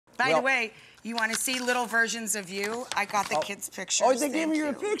By the way, you want to see little versions of you? I got the kids' pictures. Oh, they gave me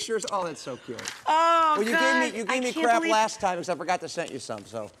your pictures. Oh, that's so cute. Oh, well, you gave me crap last time because I forgot to send you some.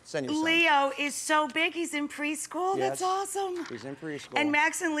 So send you some. Leo is so big. He's in preschool. Yes, that's awesome. He's in preschool. And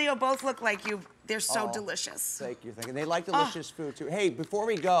Max and Leo both look like you. They're so delicious. Thank you. And they like delicious food too. Hey, before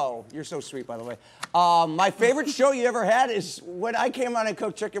we go, you're so sweet, by the way. My favorite show you ever had is when I came on and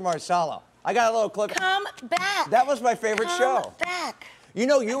cooked chicken marsala. I got a little clip. Come back. That was my favorite show. Come back. You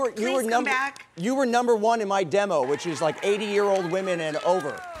know, you were number one in my demo, which is like 80-year-old women and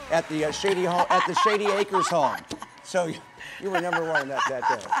over at the Shady Acres home. So you were number one in that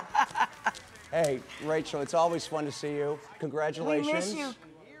day. Hey, Rachel, it's always fun to see you. Congratulations. We miss you.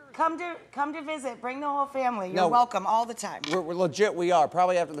 Come to visit. Bring the whole family. You're welcome all the time. We're legit. We are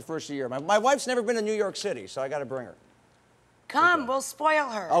probably after the first year. My wife's never been to New York City, so I got to bring her. Come, we'll spoil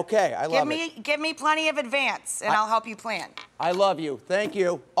her. Okay, I love it. Give me plenty of advance, and I'll help you plan. I love you. Thank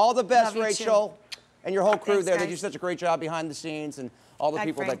you. All the best, Rachel, and your whole crew. Thanks, there. guys. They do such a great job behind the scenes, and all the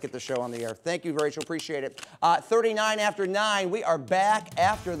people that get the show on the air. Thank you, Rachel. Appreciate it. 39 after 9. We are back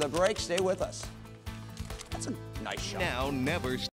after the break. Stay with us. That's a nice shot. Now, never